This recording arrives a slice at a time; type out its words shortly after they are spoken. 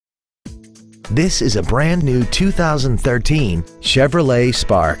This is a brand new 2013 Chevrolet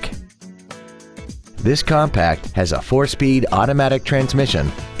Spark. This compact has a 4-speed automatic transmission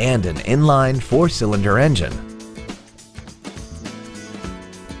and an inline 4-cylinder engine.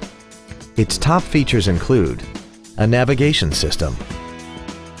 Its top features include a navigation system,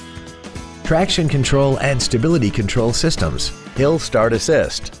 traction control and stability control systems, hill start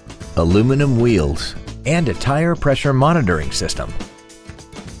assist, aluminum wheels, and a tire pressure monitoring system.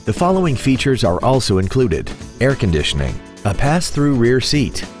 The following features are also included: air conditioning, a pass-through rear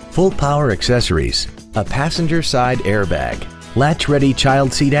seat, full power accessories, a passenger side airbag, latch-ready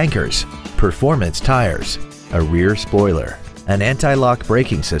child seat anchors, performance tires, a rear spoiler, an anti-lock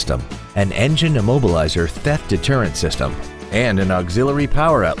braking system, an engine immobilizer theft deterrent system, and an auxiliary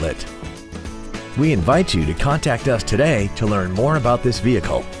power outlet. We invite you to contact us today to learn more about this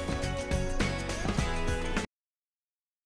vehicle.